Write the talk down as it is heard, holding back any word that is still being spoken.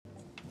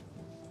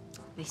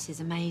This is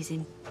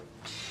amazing.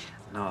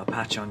 Not a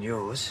patch on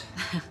yours.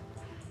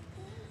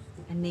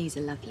 And these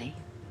are lovely.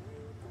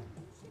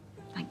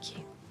 Thank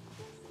you.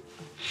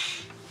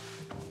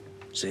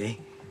 See?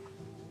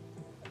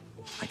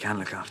 I can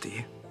look after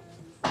you.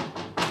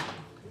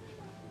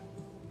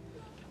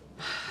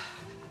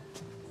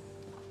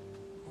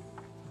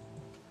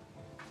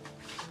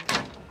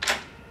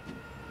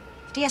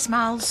 DS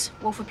Miles,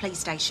 Walford Police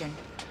Station.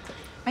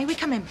 May we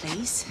come in,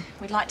 please?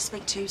 We'd like to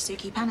speak to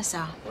Suki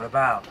Panesar. What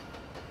about?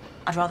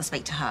 I'd rather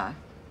speak to her.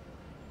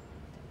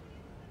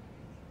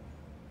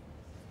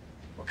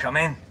 Well, come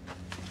in.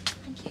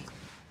 Thank you.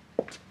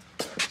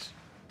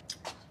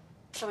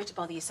 Sorry to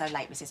bother you so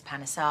late, Mrs.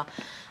 Panesar.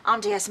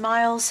 I'm DS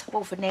Miles,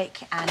 Walford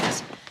Nick, and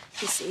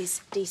this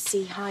is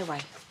DC Highway.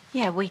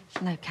 Yeah, we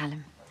know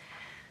Callum.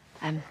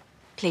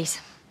 Please,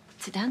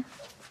 sit down.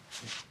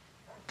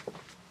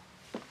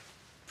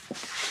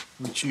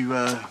 Would you,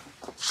 rather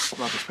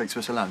speak to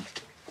us alone?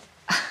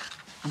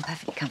 I'm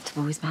perfectly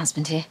comfortable with my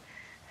husband here.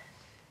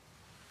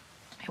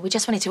 We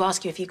just wanted to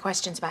ask you a few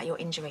questions about your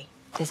injury.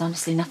 There's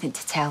honestly nothing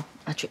to tell.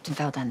 I tripped and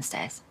fell down the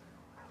stairs.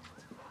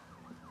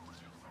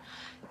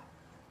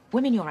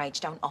 Women your age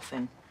don't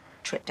often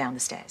trip down the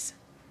stairs.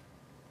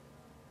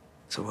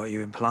 So what are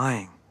you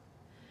implying?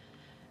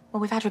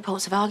 Well, we've had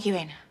reports of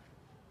arguing.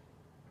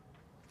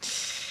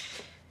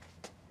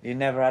 You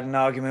never had an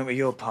argument with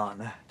your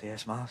partner,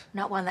 DS Miles?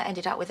 Not one that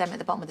ended up with them at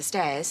the bottom of the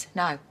stairs,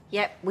 no.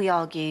 Yep, we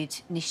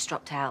argued. Nish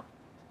dropped out.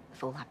 The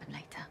fall happened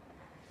later.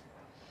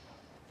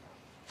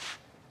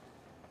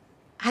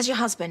 Has your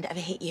husband ever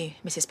hit you,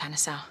 Mrs.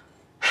 Panesar?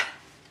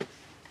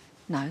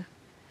 No.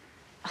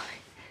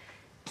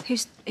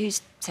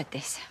 Who's said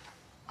this?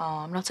 Oh,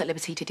 I'm not at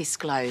liberty to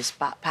disclose,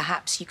 but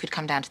perhaps you could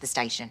come down to the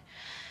station.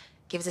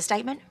 Give us a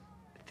statement?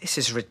 This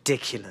is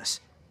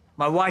ridiculous.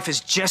 My wife has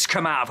just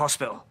come out of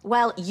hospital.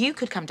 Well, you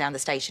could come down the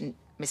station,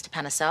 Mr.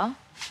 Panesar.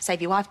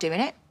 Save your wife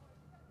doing it.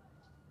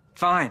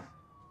 Fine.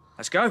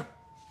 Let's go.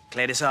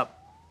 Clear this up.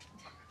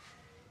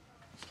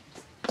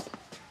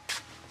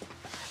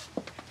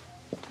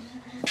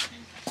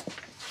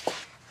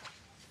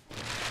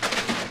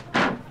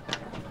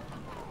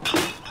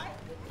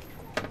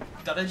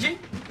 Dadaji?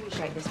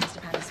 Appreciate this, Mr.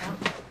 Panesar.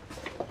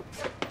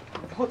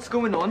 What's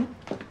going on?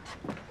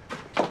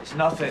 It's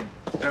nothing.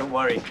 Don't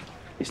worry.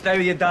 You stay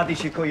with your dad, you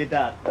should call your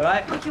dad, all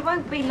right? Look, it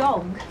won't be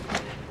long.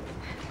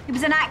 It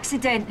was an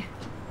accident.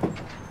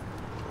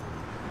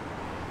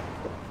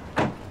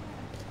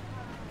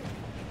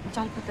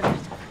 चल पुत्र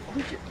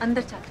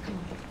अंदर चल come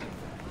on.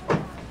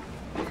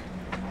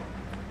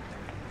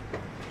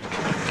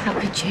 How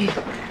could you?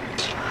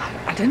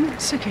 I didn't.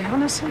 It's okay,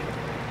 honestly.